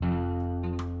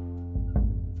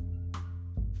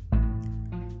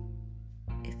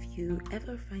you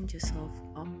ever find yourself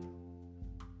up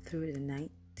through the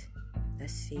night,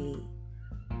 let's say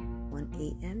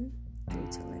 1 a.m.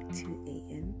 through to like 2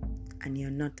 a.m., and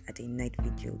you're not at a night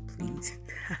vigil, please.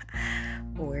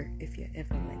 Or if you're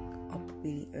ever like up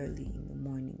really early in the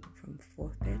morning from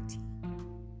 4:30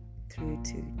 through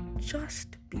to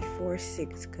just before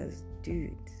 6, because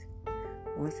dudes,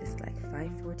 once it's like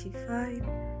 5:45,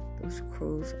 those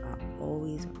crows are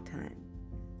always on time.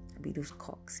 Those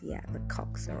cocks, the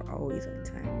cocks are always on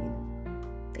time,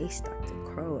 They start to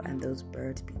crow and those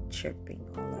birds be chirping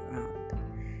all around.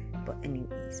 But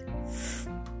anyways,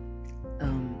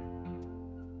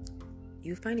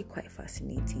 you find it quite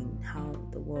fascinating how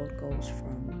the world goes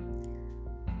from,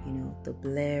 the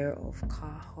blare of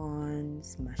car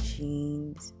horns,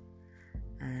 machines,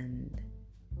 and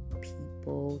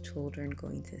people, children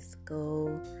going to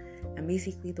school, and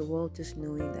basically the world just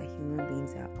knowing that human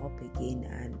beings are up again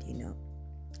and,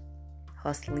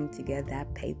 hustling to get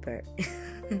that paper.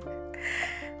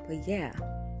 But yeah,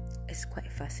 it's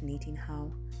quite fascinating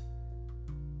how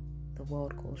the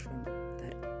world goes from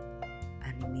that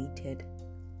animated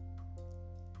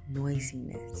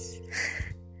noisiness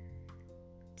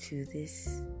to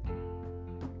this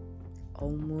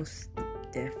almost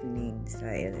deafening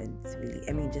silence, really.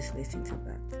 I mean, just listen to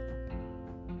that.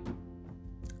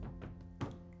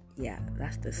 Yeah,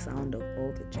 that's the sound of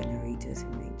all the generators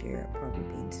in Nigeria probably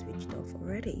being switched off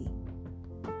already.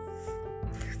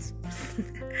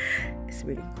 It's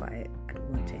really quiet at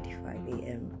 1:25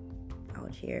 a.m.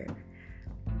 out here.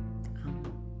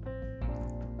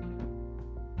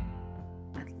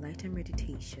 At Lighter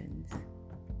Meditations,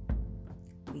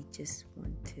 we just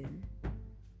want to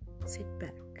sit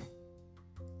back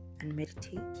and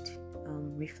meditate,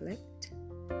 reflect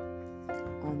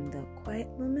on the quiet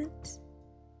moments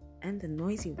and the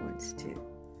noisy ones too,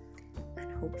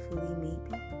 and hopefully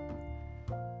maybe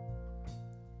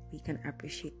we can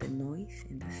appreciate the noise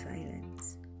in the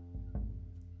silence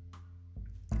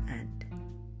and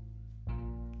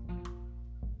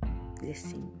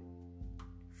listen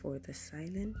for the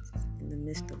silence in the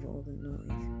midst of all the noise.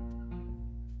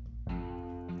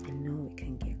 I know it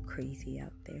can get crazy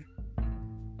out there,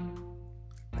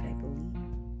 but I believe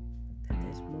that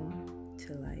there's more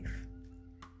to life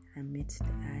amidst the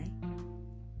eye,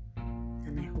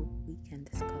 and I hope we can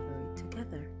discover it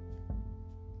together.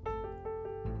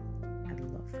 I'd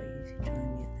love for you to join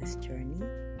me on this journey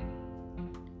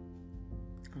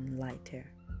on Lighter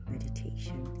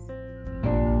Meditations.